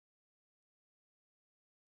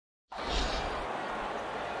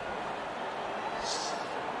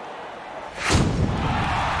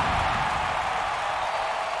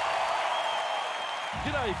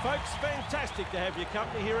G'day folks, fantastic to have your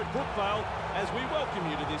company here at Brookvale as we welcome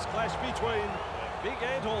you to this clash between the Big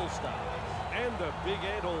Ant All-Stars and the Big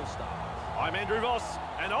Ant All-Stars. I'm Andrew Voss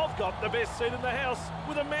and I've got the best seat in the house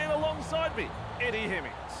with a man alongside me, Eddie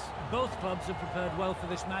Hemmings. Both clubs have prepared well for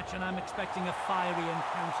this match and I'm expecting a fiery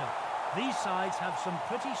encounter. These sides have some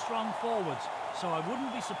pretty strong forwards, so I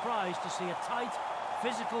wouldn't be surprised to see a tight,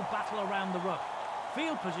 physical battle around the ruck.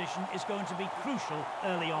 Field position is going to be crucial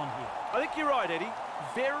early on here. I think you're right, Eddie.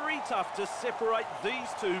 Very tough to separate these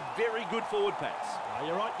two very good forward packs. Are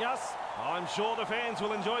you right, Gus? I'm sure the fans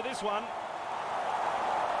will enjoy this one.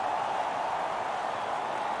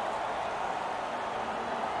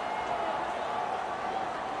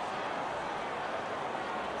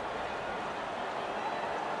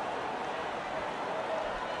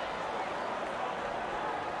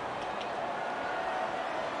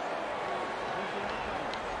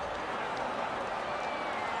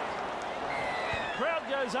 Crowd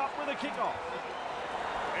goes up with a kick-off.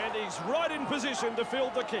 And he's right in position to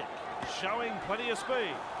field the kick, showing plenty of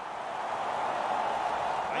speed.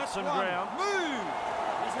 That's some ground. Move!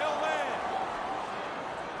 He's held there.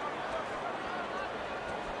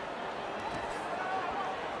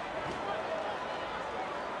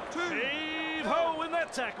 Two. Heave-ho in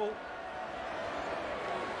that tackle.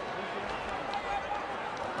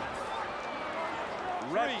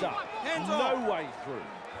 Wrapped up. Hands no off. way through.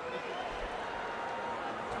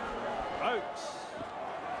 Oates.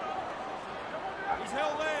 He's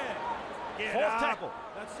held there. Get Fourth up. tackle.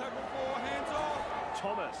 That's tackle 4, hands off.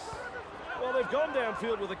 Thomas. Well, they've gone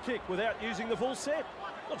downfield with a kick without using the full set.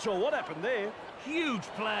 Not sure what happened there. Huge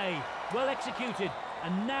play, well executed,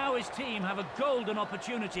 and now his team have a golden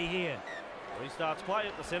opportunity here. Restarts play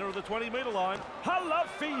at the centre of the 20-metre line.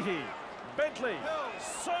 Halafihi. Bentley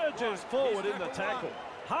surges forward in the tackle.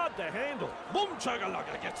 Hard to handle. Boom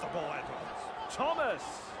Chugalaga gets the ball out of it. Thomas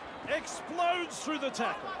explodes through the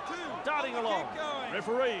tackle. Darting along.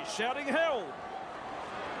 Referee shouting held.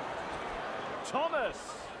 Thomas.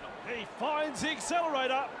 He finds the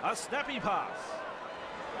accelerator. A snappy pass.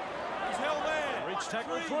 He's held there. Reach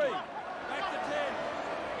tackle 3. Back to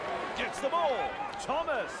 10. Gets the ball.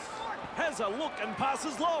 Thomas has a look and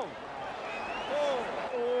passes long.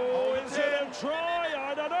 Oh, is it a try?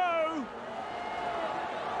 I don't know.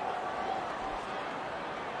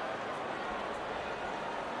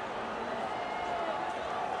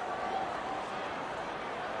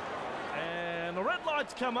 And the red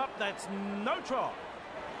lights come up. That's no try.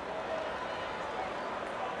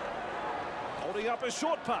 Holding up a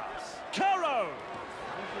short pass. Caro.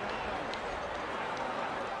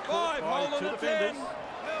 5, hold on two to 10. defenders.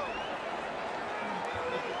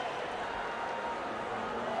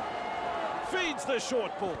 Feeds the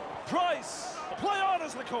short ball. Price. Play on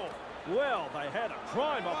as the call. Well, they had a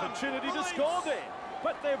prime opportunity to score there,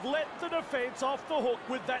 but they've let the defence off the hook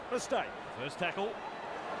with that mistake. First tackle.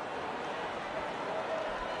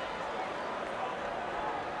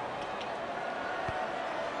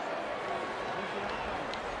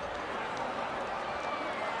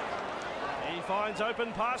 He finds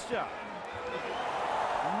open pasture.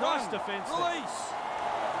 Nice defence there. Release.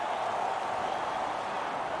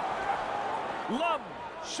 Lum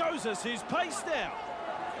shows us his pace now.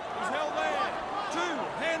 He's held there. 2,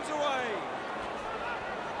 hands away.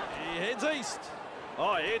 He heads east.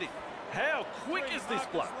 Oh, Eddie, how quick is this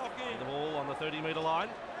bloke? Lock in. The ball on the 30-metre line.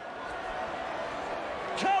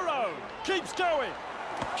 Caro keeps going.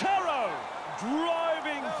 Caro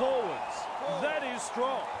driving forwards. That is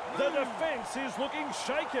strong. The defence is looking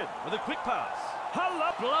shaken with a quick pass.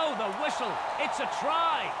 Hulla, Blow the whistle, it's a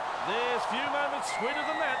try. there's few moments sweeter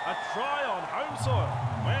than that. A try on home soil.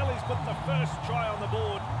 Well, he's put the first try on the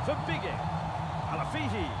board for Big Ant.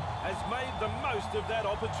 Halafihi has made the most of that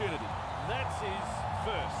opportunity. That's his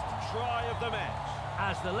first try of the match.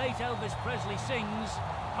 As the late Elvis Presley sings,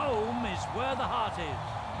 home is where the heart is.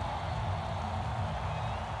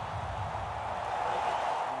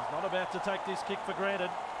 He's not about to take this kick for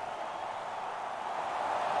granted.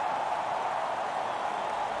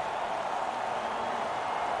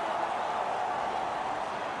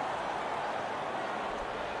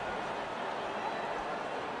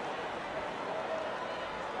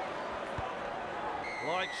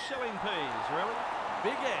 Like shelling peas, really.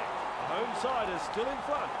 Big Ant, the home side is still in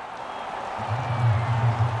front.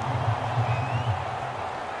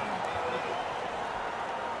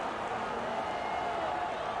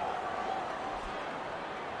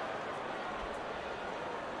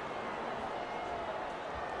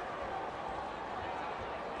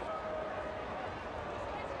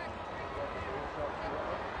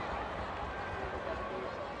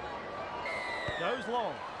 Goes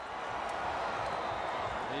long.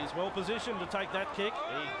 He's well positioned to take that kick.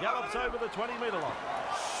 He gallops over the 20-metre line.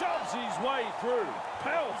 Shoves his way through.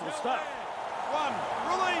 Powerful stuff. One,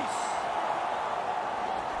 release.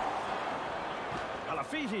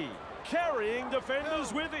 Alafihi carrying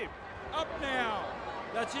defenders with him. Up now.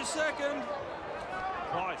 That's your second.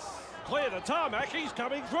 Price. Clear the tarmac. He's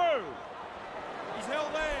coming through. He's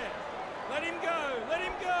held there. Let him go. Let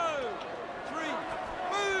him go. 3.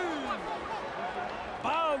 Move.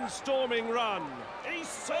 Barnstorming run. He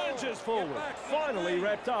surges forward. Finally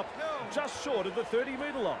wrapped up just short of the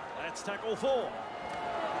 30-metre line. That's tackle 4.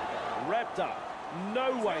 Wrapped up.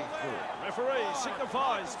 No way through. Referee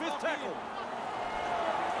signifies 5th tackle.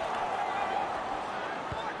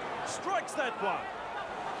 Strikes that one.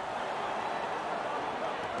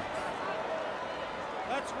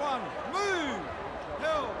 That's 1. Move.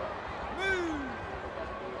 Held. Move.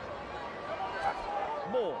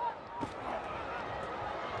 More.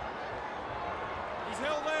 He's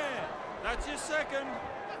held there. That's your second.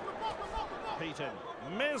 Peaton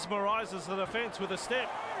mesmerises the defence with a step.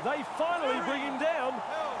 They finally bring him down.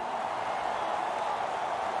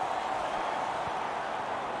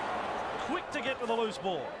 Quick to get to the loose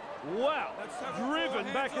ball. Wow, driven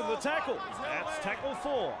back in the tackle. That's tackle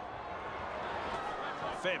 4.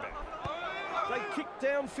 Fairbairn. They kicked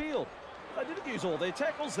downfield. They didn't use all their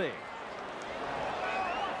tackles there.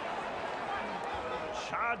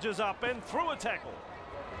 Charges up and through a tackle.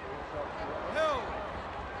 Held.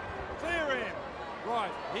 Clear him.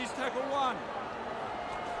 Right, here's tackle 1.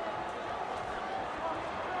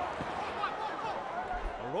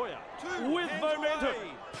 Arroyo Two with hands momentum,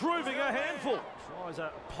 away. proving a handful. Tries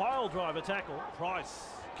a pile driver tackle. Price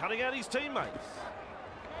cutting out his teammates.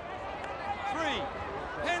 3.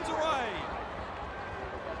 Hands away.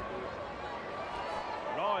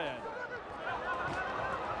 Ryan.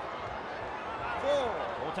 4.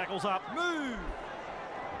 4 tackles up. Move.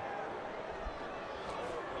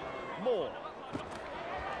 More.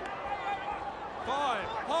 5.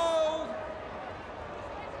 Hold.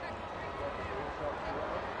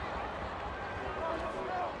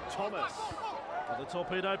 Thomas with a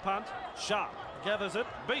torpedo punt. Sharp gathers it,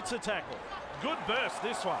 beats a tackle. Good burst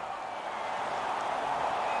this one.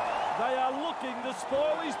 They are looking to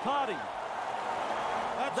spoil his party.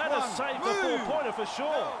 That's That 1. has saved Move. the 4-pointer for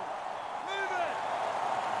sure. Move it.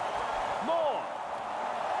 More.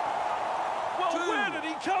 Well, 2. where did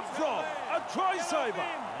he come from? A try saver.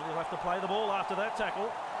 him. And he'll have to play the ball after that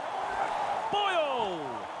tackle. Boyle!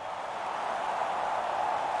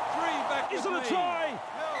 3 back Is with it a me. try? Held.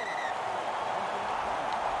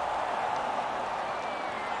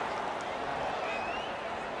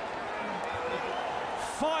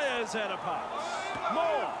 Fires out a pass.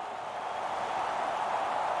 More.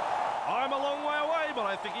 I'm a long way away, but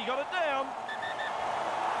I think he got it down.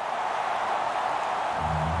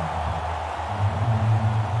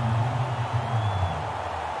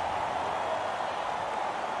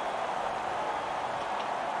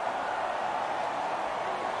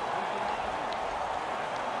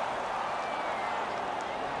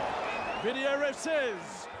 Video ref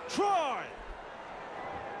says, try.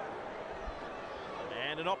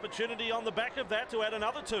 And an opportunity on the back of that to add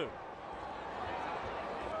another 2.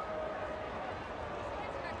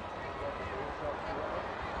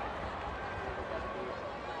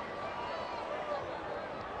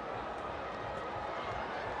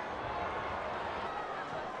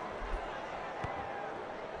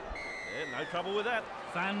 Yeah, no trouble with that.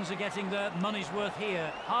 Fans are getting their money's worth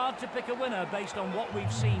here. Hard to pick a winner based on what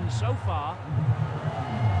we've seen so far.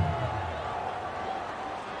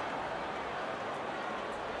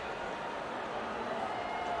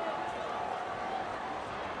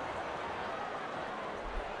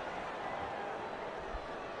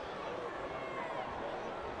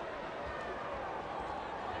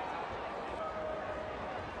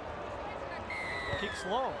 Kicks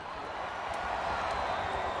long.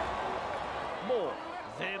 More.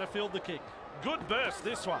 There to field the kick. Good burst,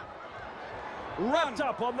 this one. Wrapped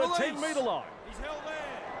up on the Release. 10-metre line. He's held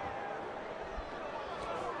there.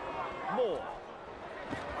 More.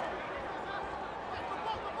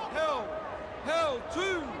 Held. Held.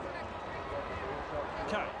 2.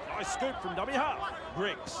 Okay, nice scoop from dummy half.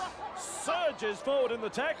 Briggs surges forward in the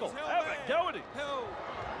tackle. He's held Have there. a go at him. Held.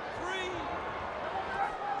 3.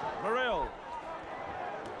 Morrell.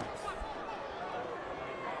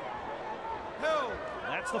 Held.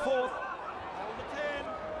 That's the 4th. Hold the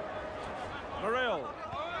 10. Morrell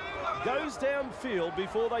goes downfield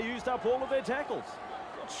before they used up all of their tackles.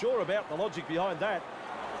 Not sure about the logic behind that.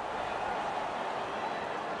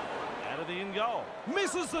 Out of the in goal.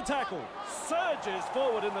 Misses the tackle. Surges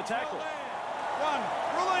forward in the tackle. 1.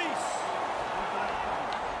 Release.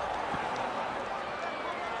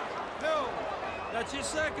 That's your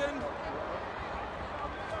second.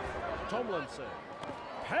 Tomlinson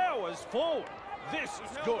powers forward. This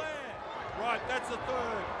is good. There. Right, that's the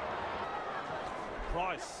third.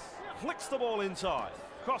 Price flicks the ball inside.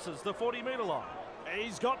 Crosses the 40-metre line.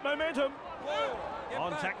 He's got momentum.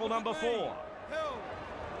 On tackle number 4.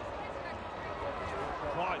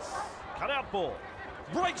 Price, cut out ball.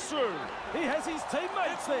 Breaks through. He has his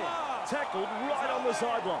teammates there. Tackled right on the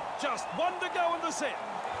sideline. Just one to go in the set.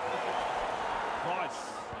 Price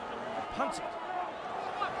punts it.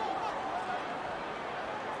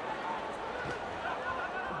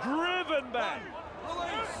 Driven back.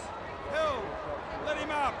 Release. Hill. Let him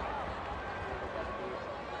up.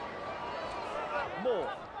 More.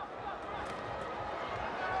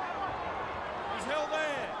 He's held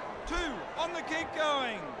there. 2 on the kick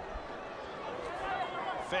going.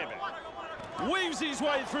 Fairbairn weaves his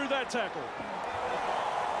way through that tackle.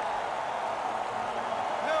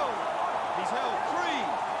 Held. He's held. 3.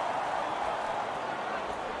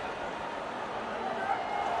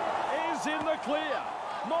 Is in the clear.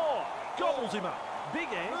 More. Gobbles him up. Big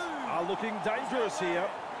Ants are looking dangerous here.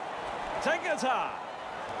 Tangata.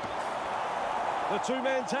 The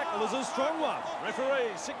two-man tackle is a strong one.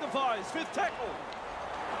 Referee signifies 5th tackle.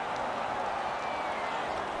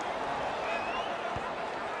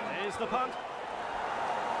 There's the punt.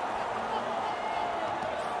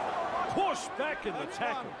 Push back in the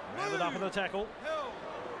tackle. Rounded up in the tackle.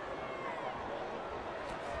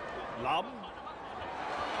 Lum.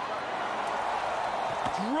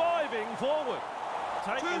 Driving forward.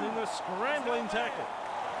 Taken in the scrambling tackle.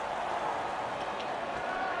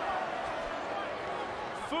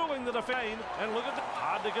 Fooling the defence, and look at the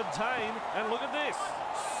hard to contain, and look at this.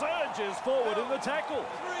 Surges forward in the tackle.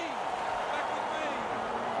 3. Back with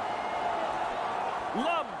me.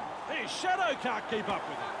 Lum, his shadow can't keep up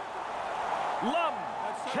with him. Lum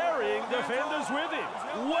carrying defenders with him.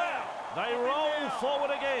 Wow, they roll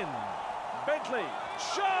forward again. Bentley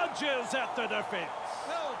charges at the defence.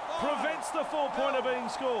 Prevents the 4-pointer being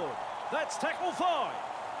scored. That's tackle 5.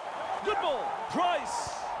 Good ball.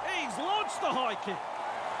 Price, he's launched the high kick.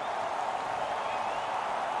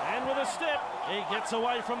 And with a step, he gets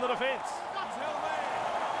away from the defence.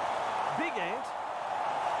 Big Ant.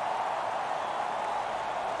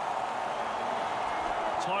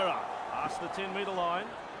 Tyra past the 10-metre line.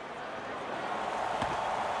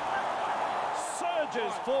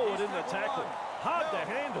 Surges forward in the tackle. Hard to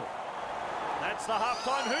handle. That's the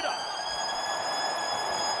half-time hooter.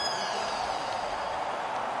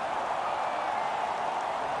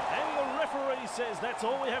 And the referee says that's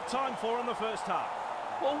all we have time for in the first half.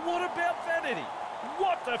 Well, what about that, Eddie?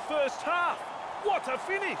 What a first half! What a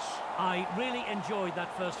finish! I really enjoyed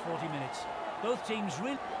that first 40 minutes. Both teams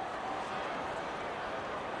really...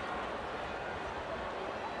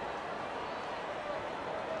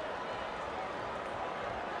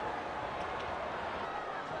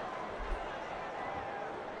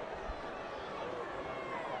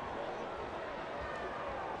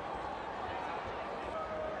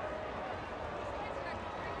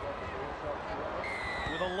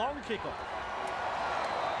 With a long kick-off.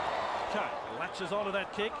 Okay, latches onto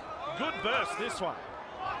that kick. Good burst, this one.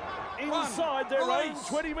 Inside their own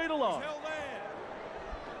 20-metre line.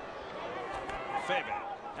 Fairbairn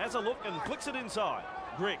has a look and flicks it inside.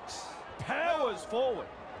 Griggs powers forward.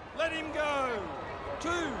 Let him go. 2.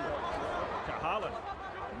 Kahalan,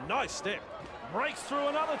 nice step. Breaks through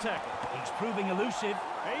another tackle. He's proving elusive.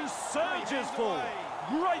 He surges forward.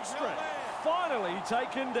 Great strength. Finally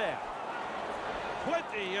taken down.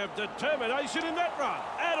 Plenty of determination in that run.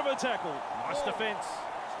 Out of a tackle. Nice defence.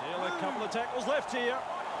 Still a couple of tackles left here.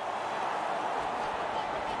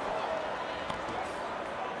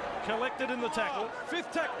 Collected in the tackle.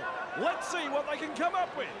 5th tackle. Let's see what they can come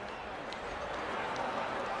up with.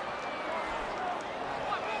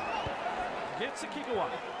 Gets a kick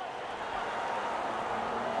away.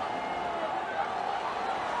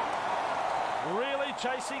 Really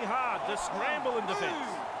chasing hard to scramble in defence.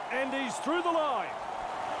 And he's through the line.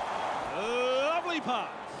 Lovely pass.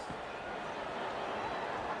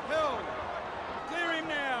 Hill. Clear him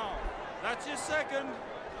now. That's your second.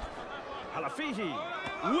 Halafihi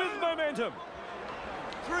with momentum.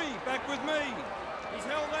 3. Back with me. He's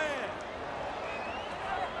held there.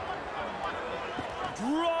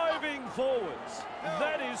 Driving forwards.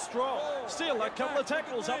 That is strong. Still a couple of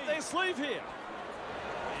tackles up their sleeve here.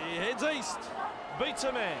 He heads east. Beats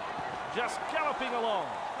a man. Just galloping along.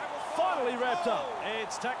 Finally wrapped up.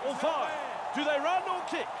 It's tackle 5. Do they run or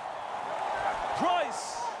kick?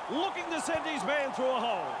 Price looking to send his man through a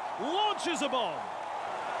hole. Launches a bomb.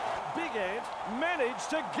 Big Ant managed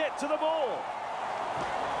to get to the ball.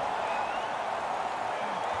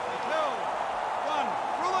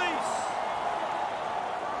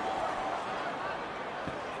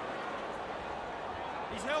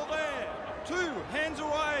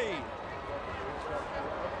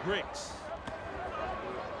 Griggs.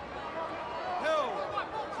 Held.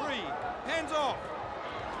 3. Hands off.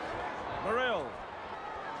 Morel.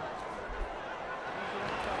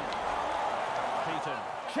 Keaton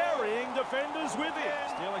carrying defenders with him.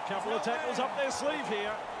 Still a couple of tackles up their sleeve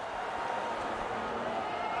here.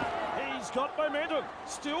 He's got momentum.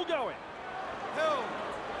 Still going. Held.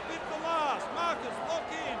 Fifth to last. Marcus, lock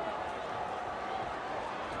in.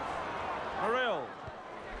 Morel.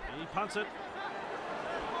 He punts it.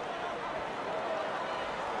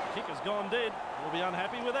 Kick has gone dead. We'll be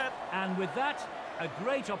unhappy with that. And with that, a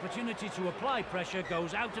great opportunity to apply pressure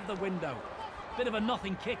goes out of the window. Bit of a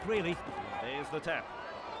nothing kick, really. There's the tap.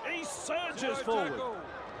 He surges Zero forward. tackle.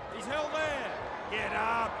 He's held there. Get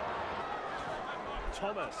up.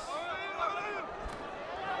 Thomas.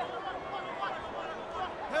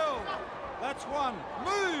 Held. That's one.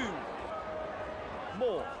 Move.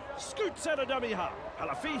 Moore. Scoots out a dummy half.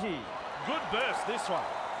 Halafihi. Good burst this one.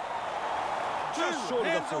 Just short of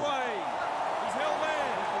the Hands full. away. He's held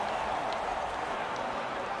there.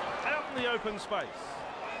 Out in the open space.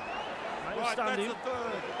 May have Right, stunned that's him. the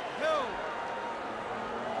third. Held.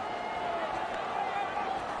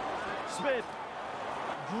 Smith.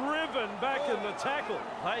 Driven back in the tackle.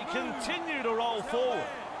 They continue to roll He's held forward. there.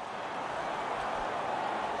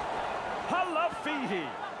 Halafihi.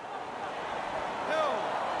 Held.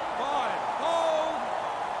 5. Hold.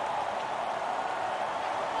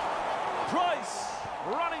 Price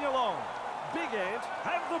running along. Big Ant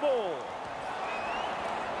have the ball.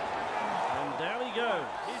 And down he goes.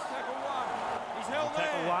 He's tackle 1. He's held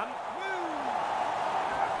Tackle there. 1. Move.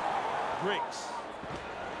 Griggs.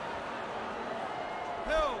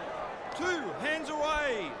 Held. 2. Hands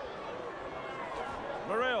away.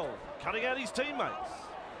 Morel cutting out his teammates.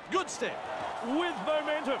 Good step. With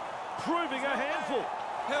momentum. Proving a handful.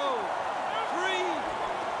 Held.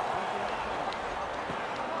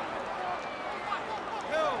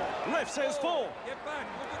 3. Held. Ref says 4. Get back.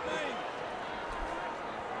 Look at me.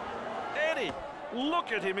 Eddie,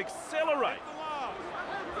 look at him accelerate. At the last.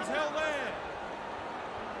 He's held there.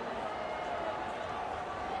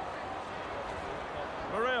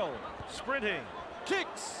 Morel sprinting.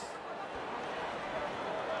 Kicks.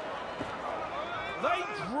 They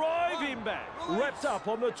drive him back. Wrapped up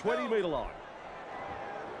on the 20-metre line.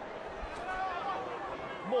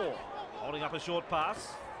 Moore holding up a short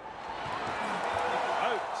pass.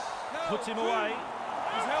 Oates puts him away.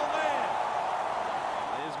 He's held there.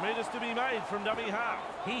 There's meters to be made from dummy half.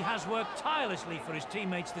 He has worked tirelessly for his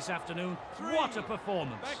teammates this afternoon. 3. What a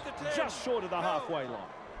performance. Back to 10. Just short of the Held. halfway line.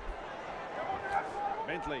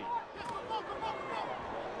 Bentley.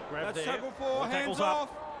 Grab That's there. tackle 4. More Hands tackles off.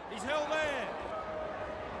 up. He's held there.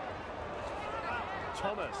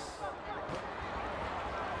 Thomas.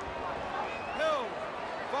 Held.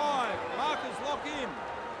 5. Marcus, lock in.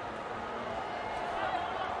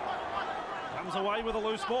 Comes away with a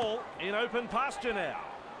loose ball in open pasture now.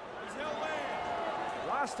 He's held there.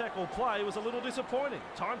 Last tackle play was a little disappointing.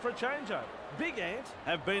 Time for a changeover. Big Ant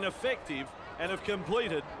have been effective and have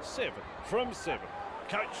completed 7 from 7.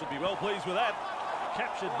 Coach should be well pleased with that.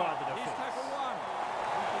 Captured by the He's defence. tackle 1.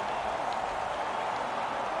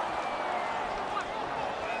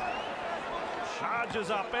 Charges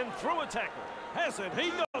up and through a tackle. Hasn't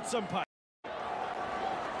he got some pace?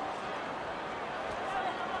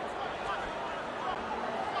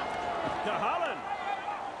 Cahalan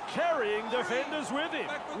carrying defenders with him.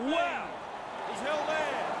 Back with me. Wow. He's held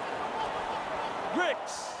there.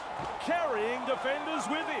 Griggs carrying defenders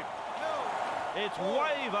with him. Held. It's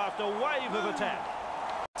wave after wave of attack.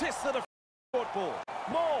 Test the short ball.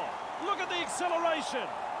 More. Look at the acceleration.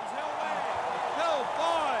 He's held there. Held.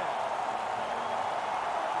 5.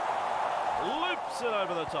 Loops it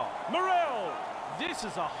over the top. Morel. This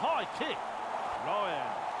is a high kick. Ryan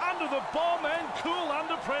under the bomb and cool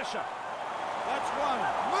under pressure. That's 1.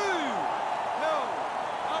 Move. Held.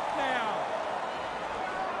 Up now.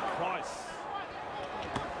 Price.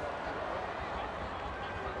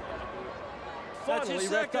 That's Finally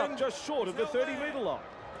his wrapped up second. just short of the He's held 30-metre there. line.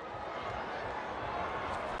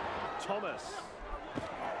 Thomas.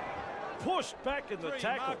 Pushed back in the 3,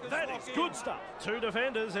 tackle. Marcus, That lock is in. good stuff. 2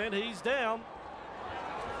 defenders and he's down.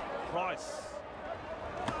 Price.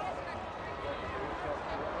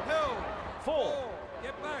 Held. 4.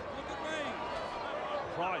 Get back. Look at me.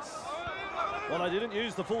 Price. Well, they didn't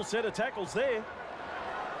use the full set of tackles there.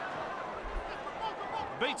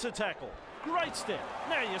 Beats a tackle. Great step.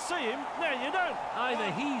 Now you see him, now you don't. Either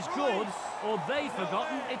he's good or they've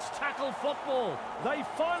forgotten it's tackle football. They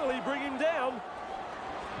finally bring him down.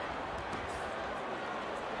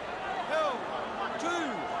 Held. 2.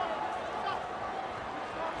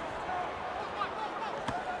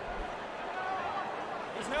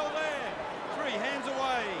 He's held there. 3 hands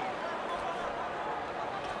away.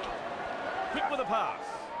 Quick with a pass.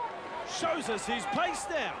 Shows us his pace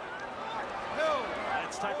now. Held.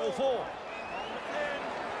 That's tackle 4.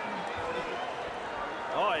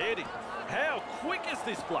 Oh, Eddie, how quick is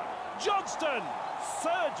this bloke? Johnston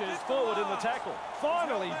surges forward in the tackle.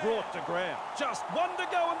 Finally brought to ground. Just 1 to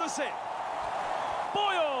go in the set.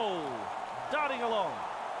 Boyle darting along.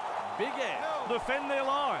 Big Ant defend their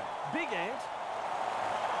line. Big Ant.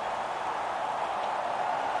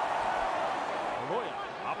 Arroyo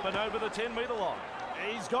up and over the 10-metre line.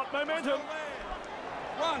 He's got momentum.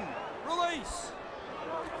 1. Release.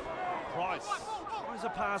 Price tries a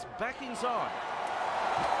pass back inside.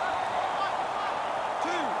 2.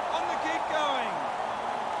 On the keep going.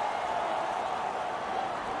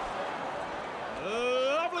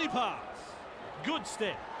 Lovely pass. Good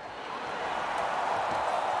step.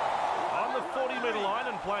 On the 40-metre line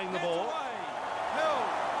and playing the ball. Held.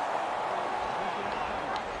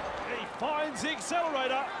 He finds the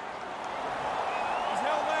accelerator. He's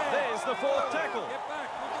held there. There's the 4th tackle. Get back.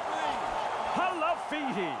 Look at me.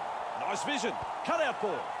 Halafihi. Nice vision. Cut out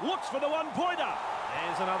ball. Looks for the 1-pointer.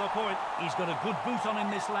 There's another point. He's got a good boot on him,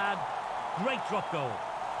 this lad. Great drop goal.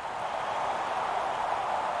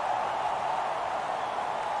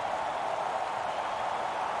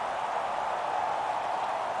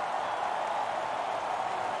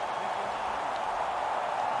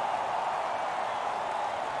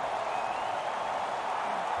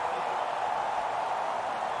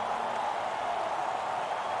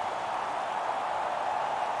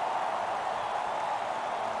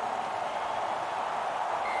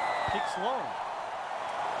 Kicks long.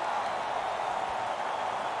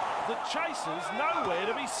 The chaser's nowhere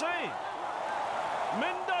to be seen.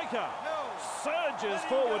 Mendaka surges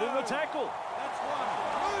forward in the tackle. That's 1.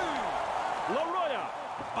 Move. Laroya,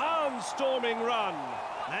 barnstorming run.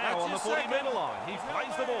 Now That's on the your 40-metre second. line. He He's plays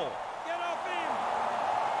held the there. ball. Get off him.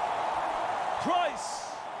 Price.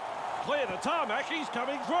 Clear to tarmac. He's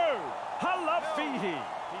coming through. Halafihi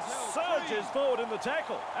surges forward in the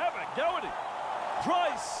tackle. Have a go at him.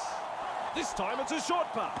 Price. This time it's a short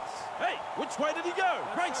pass. Hey, which way did he go?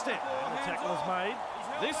 Great step. And the tackle is made.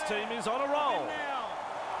 This team is on a roll.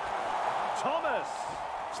 Thomas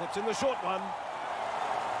slips in the short one.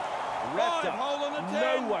 Wrapped 5, hole in up. the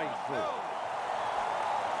No 10. way through.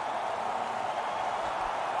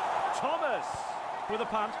 Thomas with a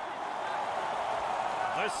punt.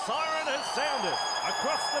 The siren has sounded.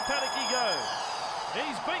 Across the paddock he goes.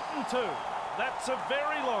 He's beaten 2. That's a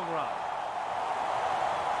very long run.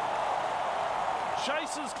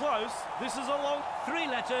 Chase is close. This is a long... 3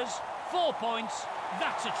 letters, 4 points.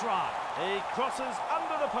 That's a try. He crosses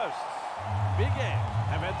under the posts. Big Ant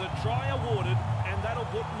have had the try awarded, and that'll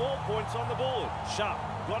put more points on the board. Sharp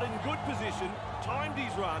got in good position, timed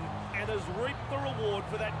his run, and has reaped the reward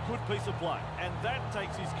for that good piece of play. And that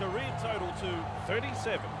takes his career total to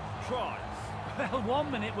 37 tries. Well,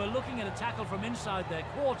 1 minute we're looking at a tackle from inside their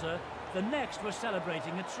quarter. The next we're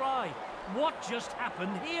celebrating a try. What just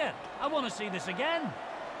happened here? I want to see this again.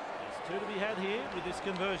 There's 2 to be had here with this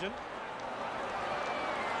conversion.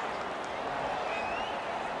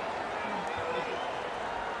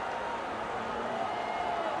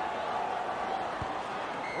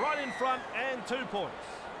 Right in front and 2 points.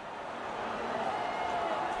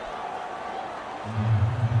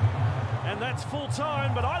 And that's full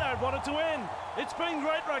time, but I don't want it to end. It's been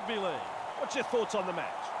great rugby league. What's your thoughts on the match?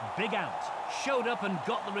 Big Ant showed up and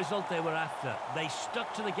got the result they were after. They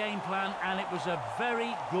stuck to the game plan, and it was a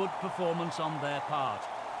very good performance on their part.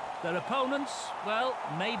 Their opponents, well,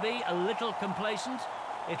 maybe a little complacent.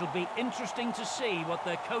 It'll be interesting to see what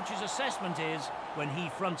their coach's assessment is when he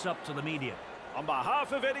fronts up to the media. On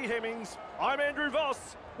behalf of Eddie Hemmings, I'm Andrew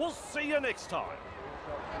Voss. We'll see you next time.